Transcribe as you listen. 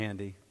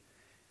Andy.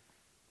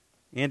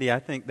 Andy, I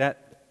think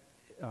that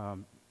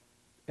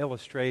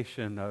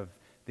illustration of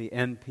the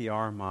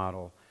NPR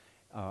model,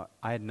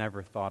 I had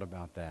never thought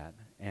about that.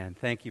 And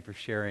thank you for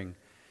sharing.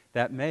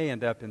 That may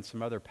end up in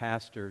some other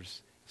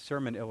pastors'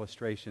 sermon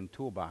illustration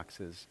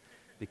toolboxes,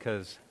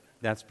 because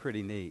that's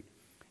pretty neat.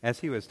 As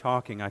he was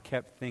talking, I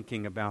kept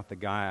thinking about the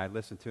guy I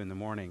listened to in the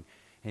morning,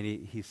 and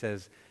he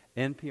says,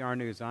 NPR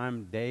News,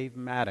 I'm Dave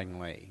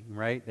Mattingly,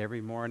 right,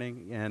 every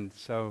morning. And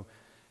so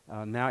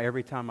now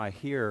every time I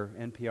hear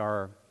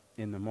NPR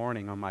in the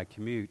morning on my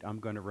commute, I'm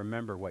going to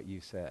remember what you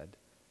said.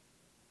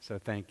 So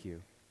thank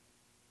you.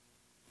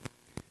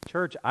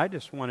 Church, I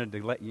just wanted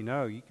to let you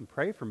know, you can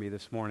pray for me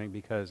this morning,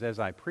 because as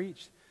I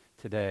preach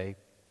today,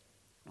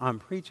 I'm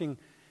preaching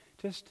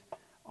just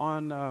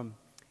on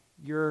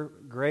your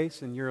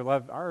grace and your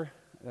love. Our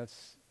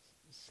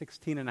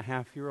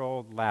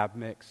 16-and-a-half-year-old lab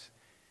mix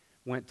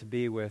went to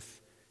be with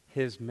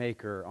his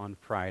maker on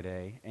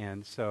Friday,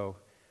 and so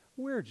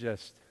we're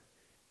just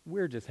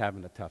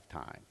having a tough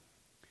time.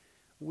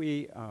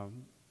 We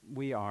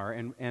are,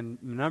 and a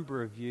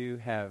number of you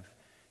have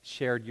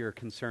shared your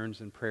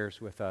concerns and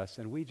prayers with us,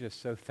 and we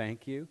just so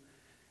thank you.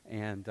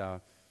 And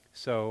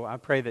so I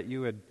pray that you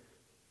would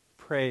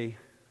pray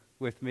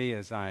with me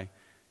as I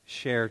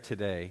share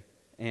today,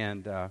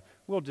 and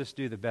we'll just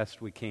do the best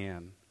we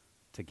can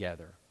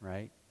together,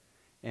 right?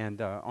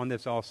 And on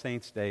this All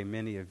Saints Day,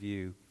 many of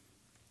you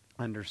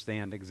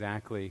understand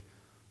exactly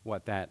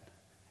what that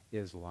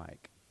is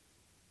like.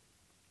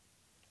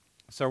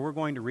 So we're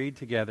going to read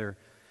together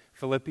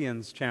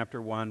Philippians chapter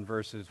 1,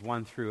 verses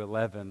 1 through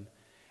 11,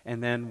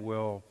 and then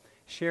we'll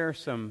share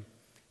some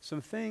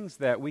things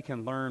that we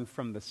can learn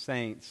from the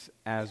saints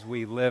as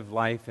we live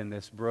life in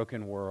this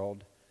broken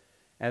world,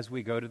 as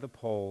we go to the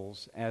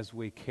polls, as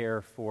we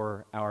care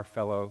for our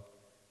fellow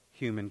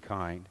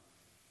humankind,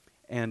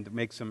 and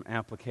make some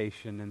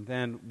application, and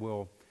then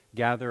we'll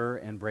gather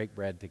and break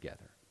bread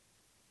together.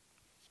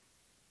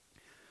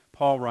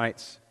 Paul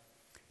writes,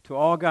 "To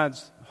all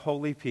God's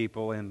holy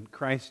people in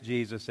Christ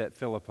Jesus at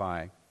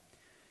Philippi,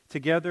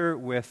 together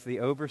with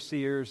the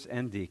overseers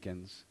and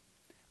deacons,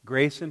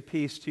 grace and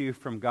peace to you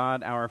from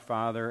God our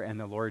Father and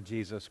the Lord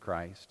Jesus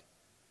Christ.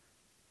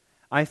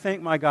 I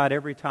thank my God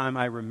every time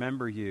I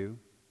remember you,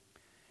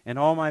 and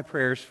all my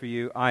prayers for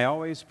you I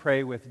always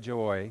pray with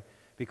joy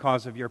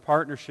because of your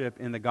partnership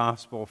in the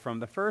gospel from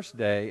the first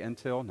day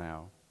until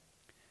now,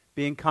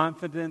 being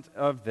confident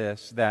of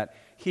this, that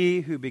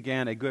he who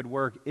began a good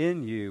work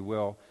in you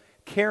will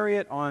carry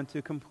it on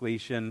to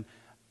completion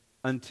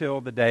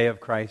until the day of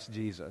Christ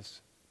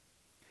Jesus.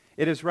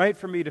 It is right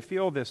for me to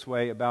feel this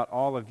way about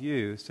all of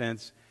you,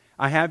 since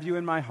I have you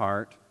in my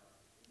heart,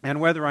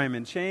 and whether I am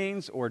in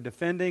chains or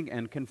defending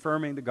and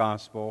confirming the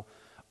gospel,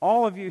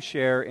 all of you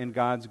share in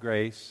God's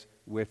grace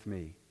with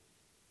me.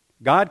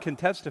 God can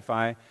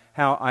testify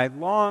how I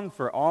long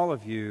for all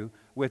of you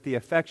with the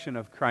affection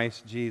of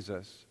Christ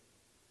Jesus.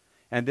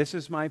 And this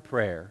is my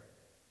prayer,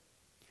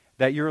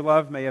 that your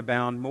love may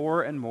abound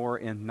more and more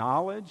in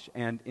knowledge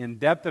and in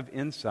depth of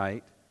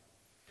insight,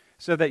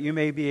 so that you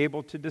may be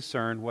able to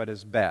discern what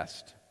is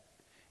best,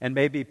 and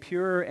may be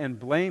pure and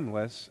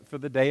blameless for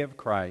the day of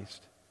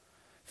Christ,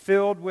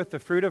 filled with the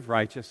fruit of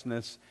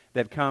righteousness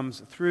that comes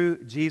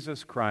through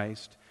Jesus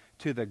Christ,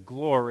 to the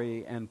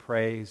glory and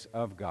praise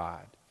of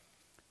God."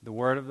 The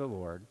word of the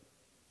Lord.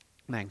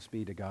 Thanks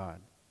be to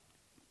God.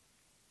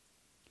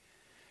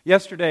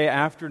 Yesterday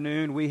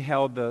afternoon, we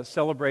held the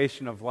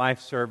Celebration of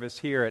Life service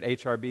here at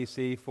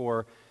HRBC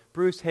for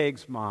Bruce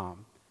Haig's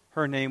mom.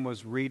 Her name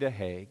was Rita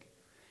Haig,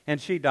 and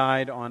she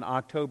died on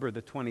October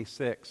the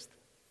 26th.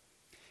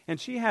 And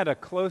she had a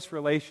close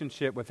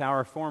relationship with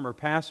our former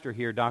pastor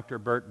here, Dr.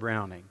 Bert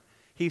Browning.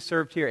 He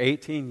served here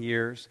 18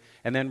 years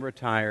and then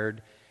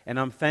retired, and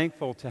I'm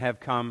thankful to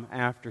have come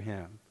after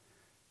him.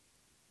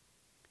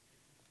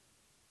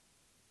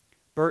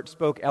 Bert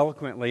spoke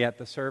eloquently at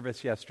the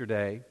service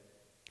yesterday,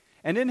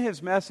 and in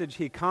his message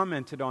he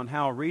commented on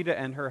how Rita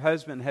and her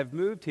husband have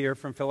moved here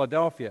from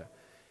Philadelphia,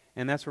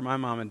 and that's where my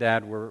mom and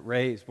dad were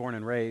born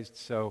and raised,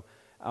 so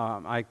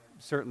I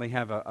certainly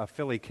have a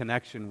Philly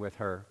connection with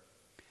her.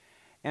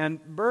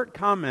 And Bert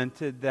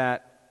commented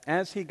that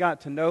as he got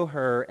to know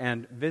her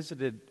and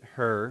visited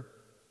her,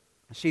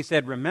 she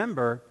said,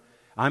 "Remember,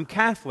 I'm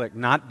Catholic,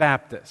 not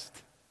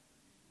Baptist."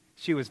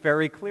 She was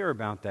very clear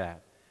about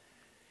that.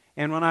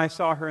 And when I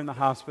saw her in the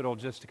hospital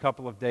just a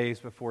couple of days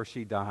before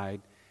she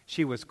died,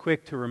 she was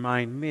quick to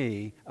remind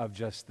me of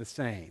just the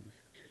same.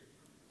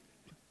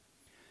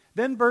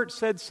 Then Bert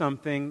said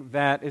something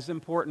that is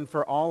important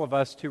for all of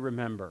us to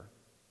remember.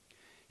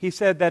 He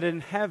said that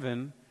in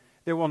heaven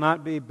there will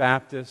not be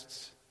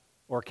Baptists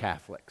or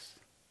Catholics.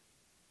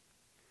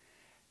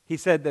 He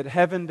said that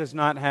heaven does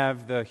not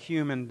have the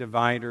human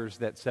dividers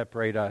that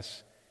separate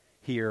us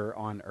here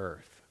on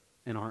earth.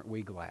 And aren't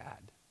we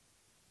glad?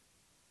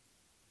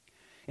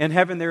 In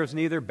heaven there is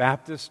neither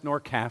Baptist nor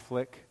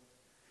Catholic.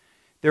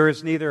 There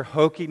is neither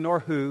hokey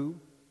nor who,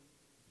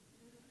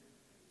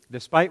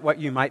 despite what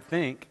you might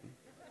think.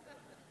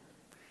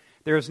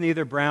 There is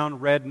neither brown,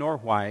 red, nor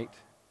white.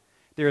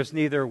 There is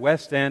neither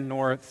West End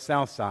nor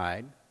South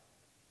Side.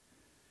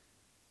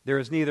 There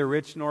is neither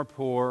rich nor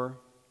poor.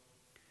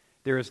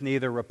 There is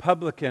neither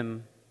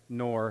Republican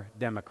nor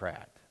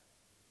Democrat.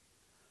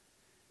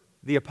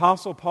 The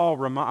Apostle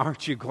Paul,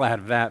 aren't you glad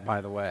of that,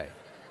 by the way?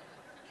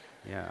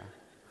 Yeah.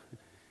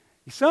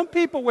 Some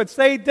people would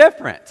say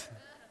different.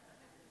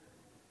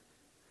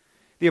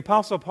 The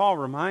Apostle Paul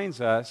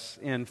reminds us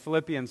in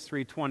Philippians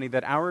 3:20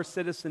 that our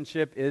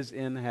citizenship is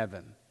in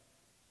heaven.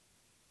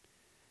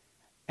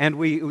 And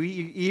we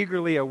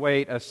eagerly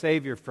await a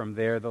Savior from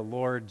there, the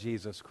Lord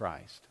Jesus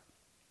Christ.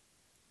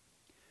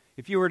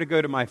 If you were to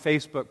go to my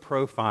Facebook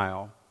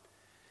profile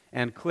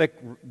and click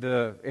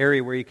the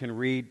area where you can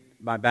read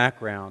my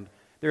background,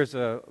 there's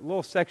a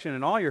little section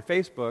in all your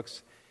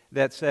Facebooks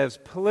that says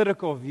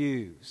political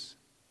views.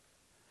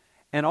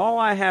 And all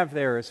I have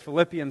there is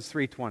Philippians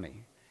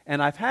 3:20.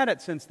 And I've had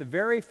it since the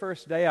very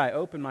first day I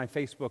opened my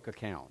Facebook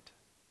account.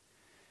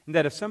 And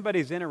that if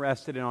somebody's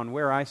interested in on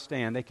where I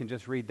stand, they can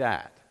just read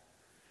that.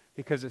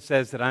 Because it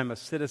says that I'm a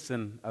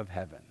citizen of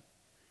heaven.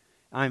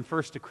 I'm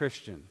first a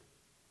Christian.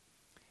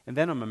 And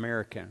then I'm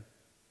American.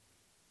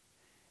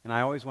 And I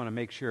always want to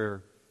make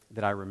sure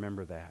that I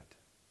remember that.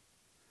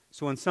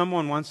 So when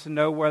someone wants to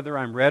know whether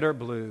I'm red or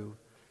blue,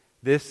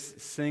 this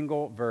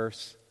single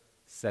verse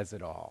says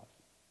it all.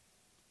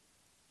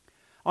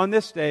 On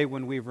this day,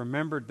 when we've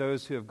remembered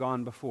those who have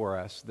gone before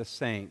us, the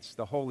saints,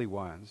 the holy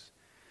ones,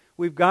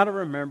 we've got to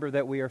remember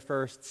that we are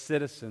first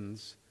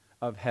citizens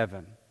of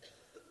heaven.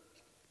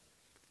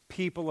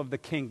 People of the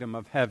kingdom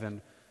of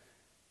heaven,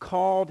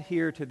 called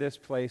here to this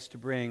place to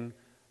bring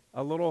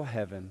a little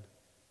heaven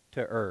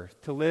to earth,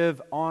 to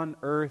live on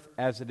earth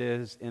as it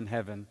is in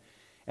heaven,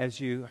 as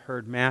you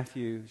heard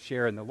Matthew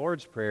share in the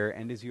Lord's Prayer,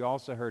 and as you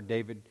also heard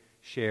David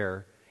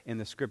share in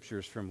the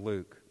scriptures from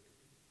Luke.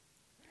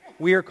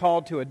 We are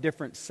called to a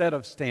different set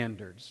of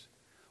standards.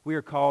 We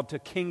are called to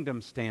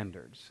kingdom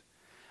standards.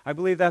 I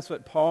believe that's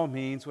what Paul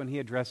means when he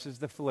addresses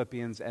the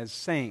Philippians as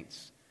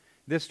saints.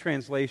 This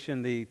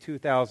translation, the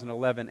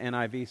 2011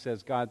 NIV,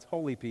 says God's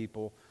holy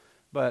people,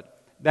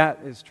 but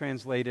that is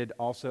translated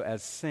also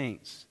as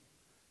saints.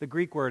 The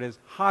Greek word is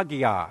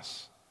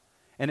hagios,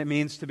 and it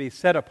means to be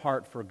set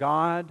apart for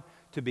God,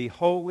 to be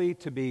holy,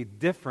 to be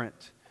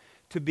different,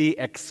 to be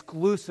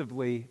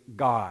exclusively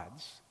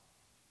God's.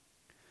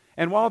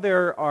 And while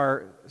there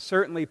are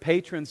certainly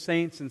patron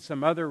saints in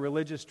some other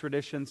religious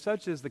traditions,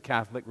 such as the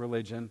Catholic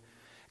religion,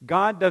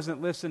 God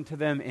doesn't listen to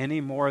them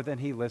any more than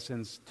He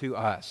listens to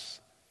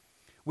us.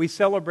 We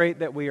celebrate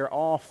that we are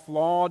all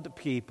flawed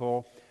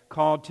people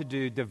called to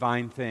do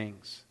divine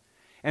things.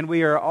 And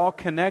we are all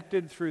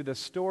connected through the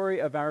story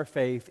of our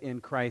faith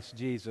in Christ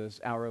Jesus,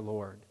 our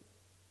Lord.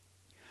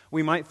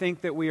 We might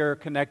think that we are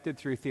connected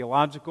through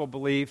theological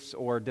beliefs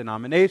or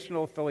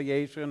denominational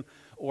affiliation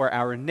or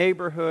our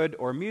neighborhood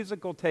or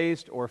musical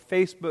taste or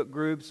Facebook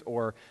groups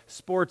or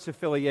sports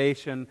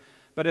affiliation.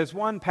 But as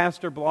one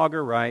pastor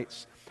blogger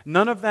writes,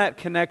 none of that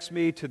connects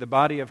me to the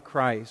body of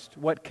Christ.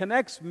 What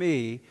connects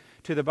me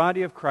to the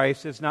body of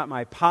Christ is not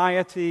my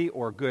piety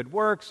or good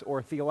works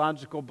or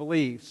theological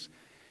beliefs.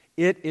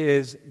 It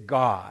is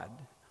God,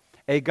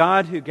 a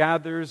God who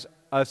gathers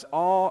us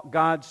all,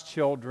 God's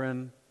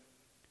children,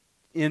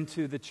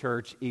 into the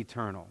church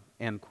eternal,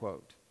 end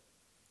quote.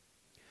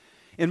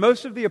 In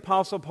most of the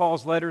Apostle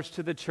Paul's letters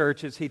to the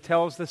churches, he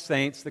tells the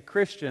saints, the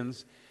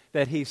Christians,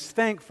 that he's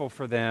thankful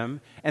for them,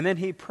 and then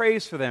he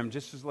prays for them,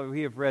 just as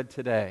we have read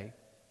today.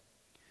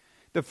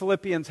 The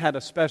Philippians had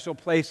a special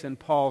place in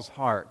Paul's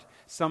heart.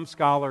 Some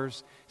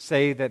scholars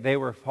say that they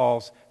were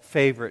Paul's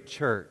favorite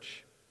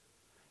church.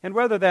 And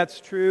whether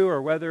that's true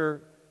or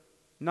whether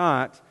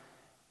not,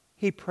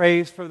 he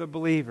prays for the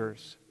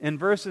believers. In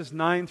verses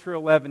 9 through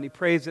 11, he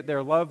prays that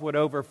their love would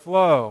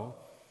overflow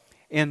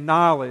in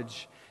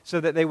knowledge so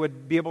that they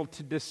would be able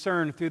to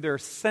discern through their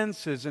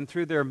senses and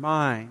through their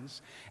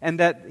minds, and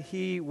that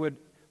he would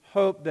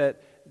hope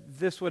that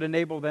this would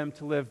enable them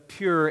to live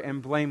pure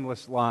and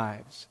blameless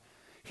lives.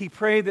 He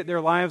prayed that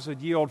their lives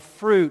would yield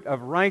fruit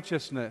of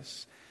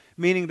righteousness,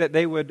 meaning that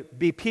they would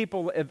be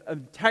people of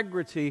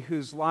integrity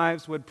whose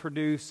lives would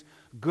produce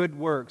good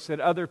works, that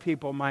other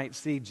people might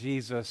see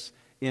Jesus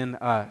in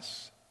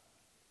us.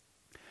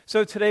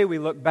 So today we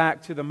look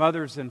back to the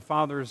mothers and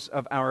fathers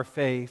of our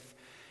faith,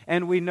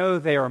 and we know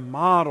they are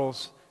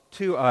models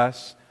to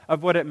us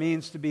of what it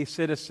means to be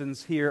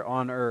citizens here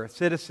on earth,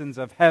 citizens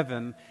of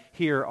heaven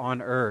here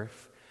on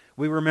earth.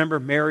 We remember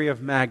Mary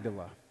of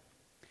Magdala,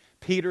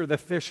 Peter the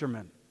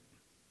fisherman,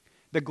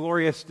 the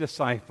glorious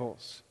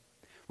disciples.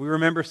 We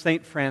remember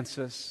St.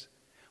 Francis.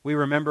 We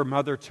remember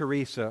Mother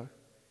Teresa.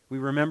 We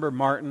remember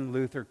Martin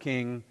Luther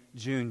King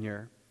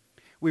Jr.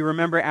 We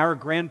remember our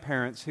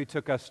grandparents who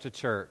took us to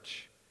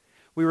church.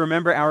 We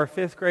remember our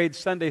 5th grade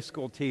Sunday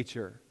school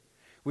teacher.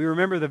 We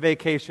remember the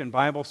vacation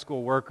Bible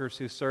school workers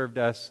who served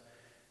us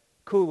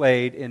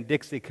Kool-Aid in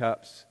Dixie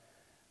cups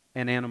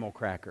and animal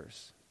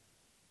crackers.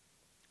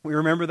 We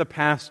remember the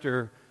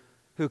pastor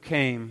who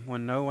came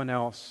when no one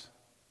else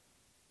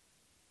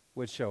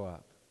would show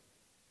up.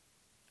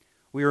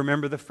 We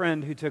remember the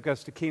friend who took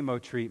us to chemo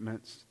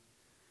treatments.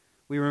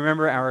 We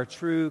remember our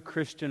true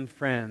Christian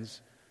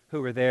friends who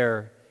were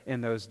there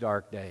in those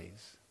dark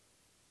days.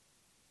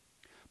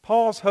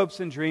 Paul's hopes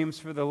and dreams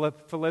for the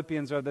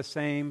Philippians are the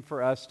same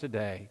for us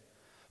today.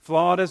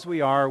 Flawed as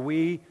we are,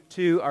 we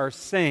too are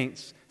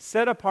saints,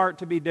 set apart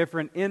to be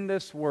different in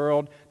this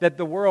world, that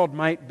the world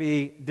might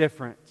be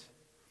different.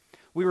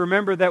 We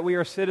remember that we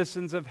are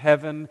citizens of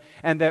heaven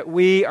and that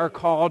we are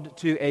called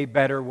to a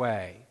better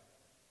way.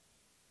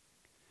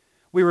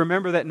 We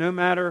remember that no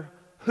matter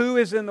who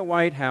is in the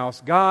White House,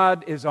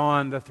 God is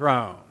on the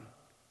throne.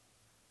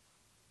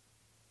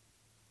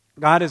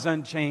 God is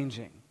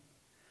unchanging.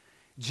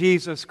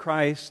 Jesus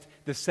Christ,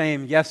 the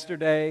same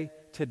yesterday,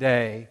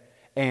 today,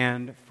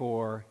 and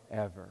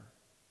forever.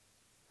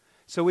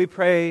 So we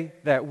pray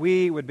that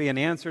we would be an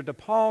answer to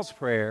Paul's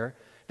prayer,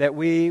 that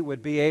we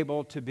would be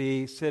able to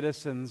be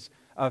citizens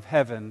of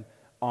heaven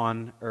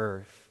on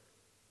earth.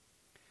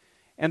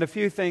 And a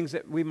few things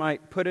that we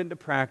might put into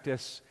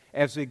practice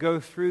as we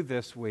go through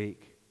this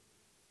week.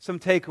 Some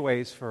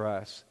takeaways for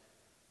us.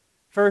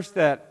 First,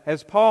 that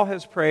as Paul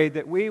has prayed,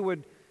 that we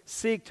would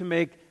seek to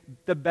make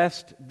the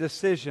best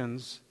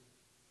decisions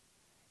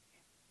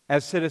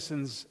as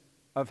citizens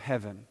of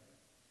heaven.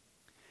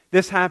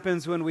 This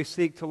happens when we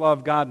seek to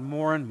love God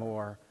more and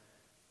more.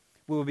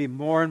 We will be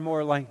more and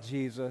more like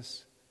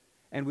Jesus,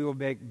 and we will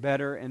make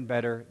better and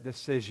better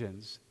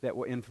decisions that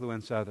will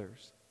influence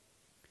others.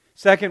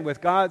 Second, with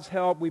God's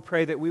help, we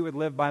pray that we would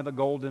live by the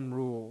golden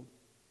rule.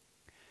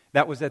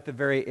 That was at the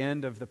very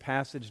end of the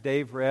passage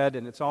Dave read,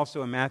 and it's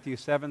also in Matthew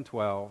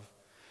 7:12.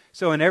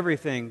 So in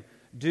everything,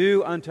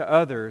 do unto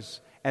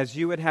others as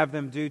you would have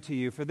them do to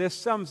you, for this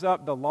sums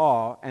up the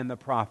law and the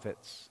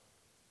prophets.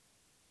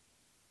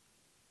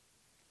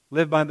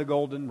 Live by the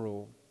golden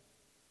rule.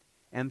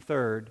 And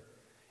third,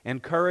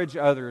 encourage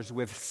others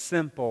with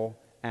simple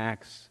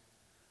acts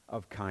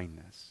of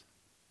kindness.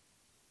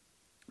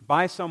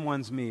 Buy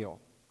someone's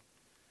meal.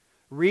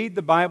 Read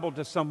the Bible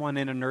to someone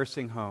in a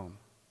nursing home.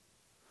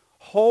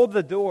 Hold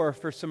the door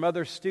for some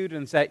other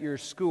students at your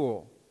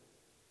school.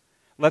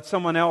 Let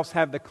someone else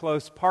have the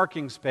close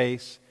parking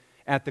space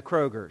at the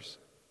Kroger's.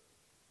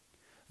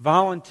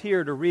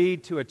 Volunteer to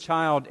read to a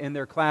child in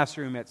their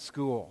classroom at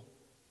school.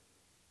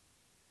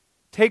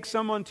 Take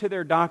someone to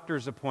their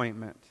doctor's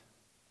appointment.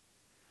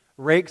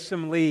 Rake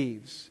some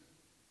leaves.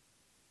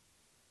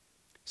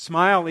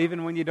 Smile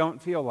even when you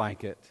don't feel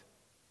like it.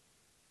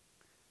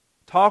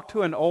 Talk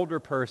to an older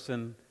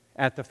person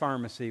at the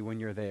pharmacy when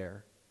you're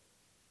there.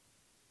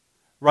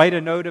 Write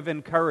a note of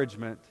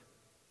encouragement.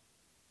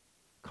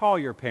 Call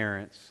your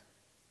parents.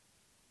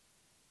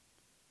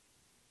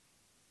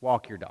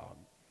 Walk your dog.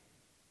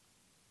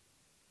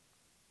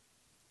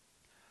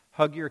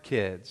 Hug your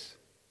kids.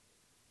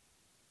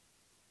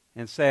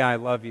 And say, I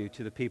love you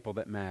to the people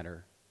that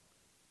matter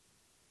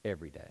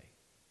every day.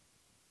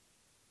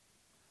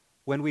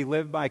 When we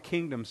live by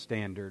kingdom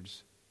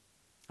standards,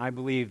 I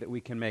believe that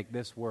we can make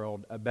this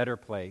world a better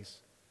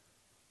place,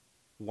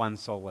 one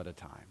soul at a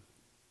time.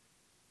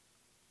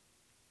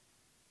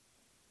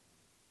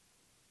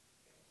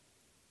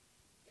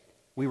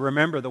 We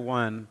remember the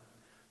one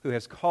who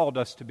has called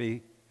us to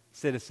be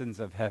citizens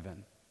of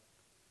heaven,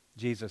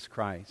 Jesus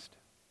Christ,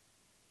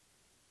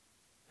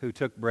 who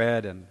took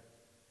bread and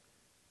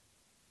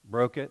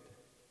broke it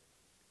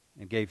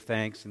and gave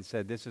thanks and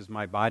said, this is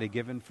my body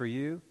given for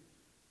you.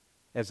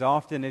 As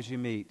often as you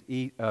meet,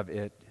 eat of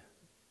it.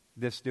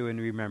 This do in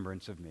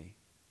remembrance of me.